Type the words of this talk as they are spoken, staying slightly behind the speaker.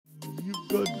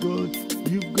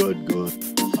got God,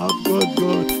 I've got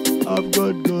God, I've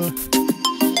got God.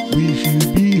 We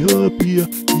should be happier.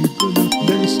 You're gonna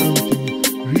learn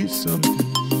something, read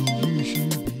something. You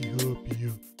should be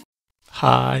happier.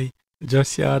 Hi,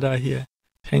 just Yada here.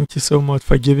 Thank you so much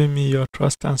for giving me your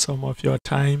trust and some of your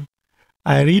time.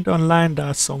 I read online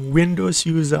that some Windows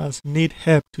users need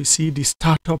help to see the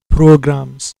startup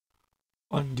programs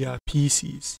on their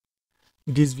PCs.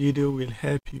 This video will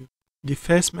help you. The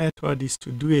first method is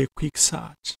to do a quick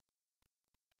search.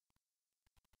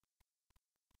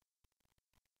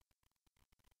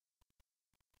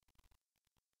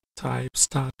 Type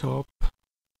startup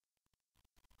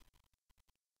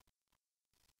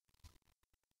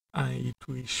and it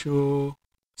will show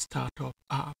startup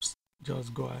apps.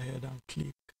 Just go ahead and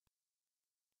click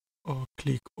or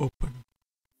click open.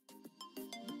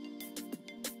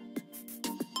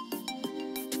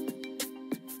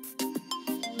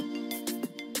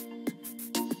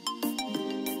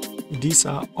 These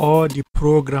are all the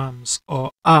programs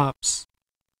or apps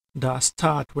that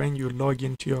start when you log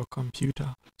into your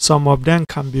computer. Some of them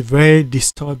can be very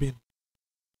disturbing,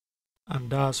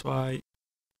 and that's why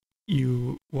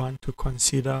you want to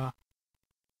consider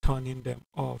turning them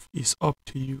off. It's up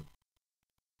to you.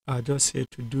 I just say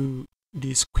to do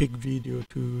this quick video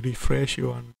to refresh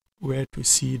you on where to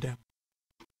see them.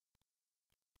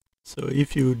 So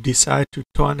if you decide to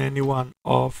turn anyone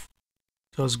off,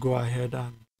 just go ahead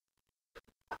and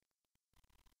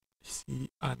see,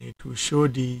 and it will show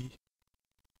the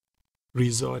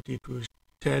result. It will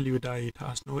tell you that it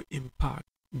has no impact.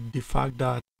 The fact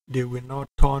that they will not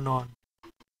turn on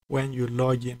when you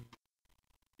log in,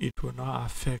 it will not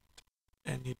affect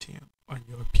anything on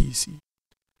your PC.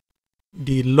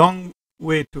 The long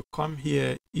way to come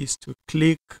here is to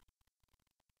click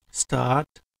Start,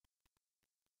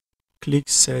 click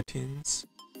Settings,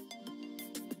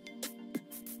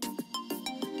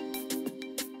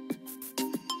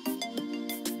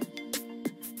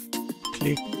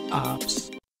 click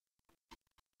Apps,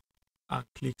 and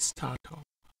click Startup.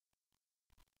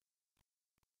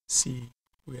 See,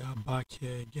 we are back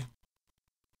here again.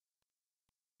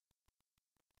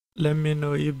 Let me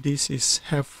know if this is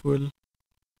helpful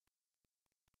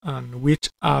and which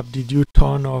app did you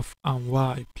turn off and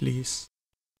why, please.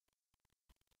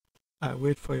 I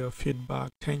wait for your feedback.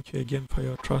 Thank you again for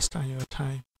your trust and your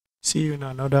time. See you in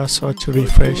another such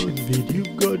refreshing video.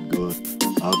 You've got God,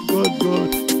 I've got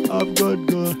God, I've got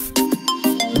God.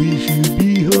 We should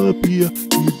be happier.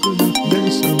 You're gonna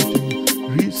learn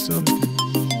something, read something.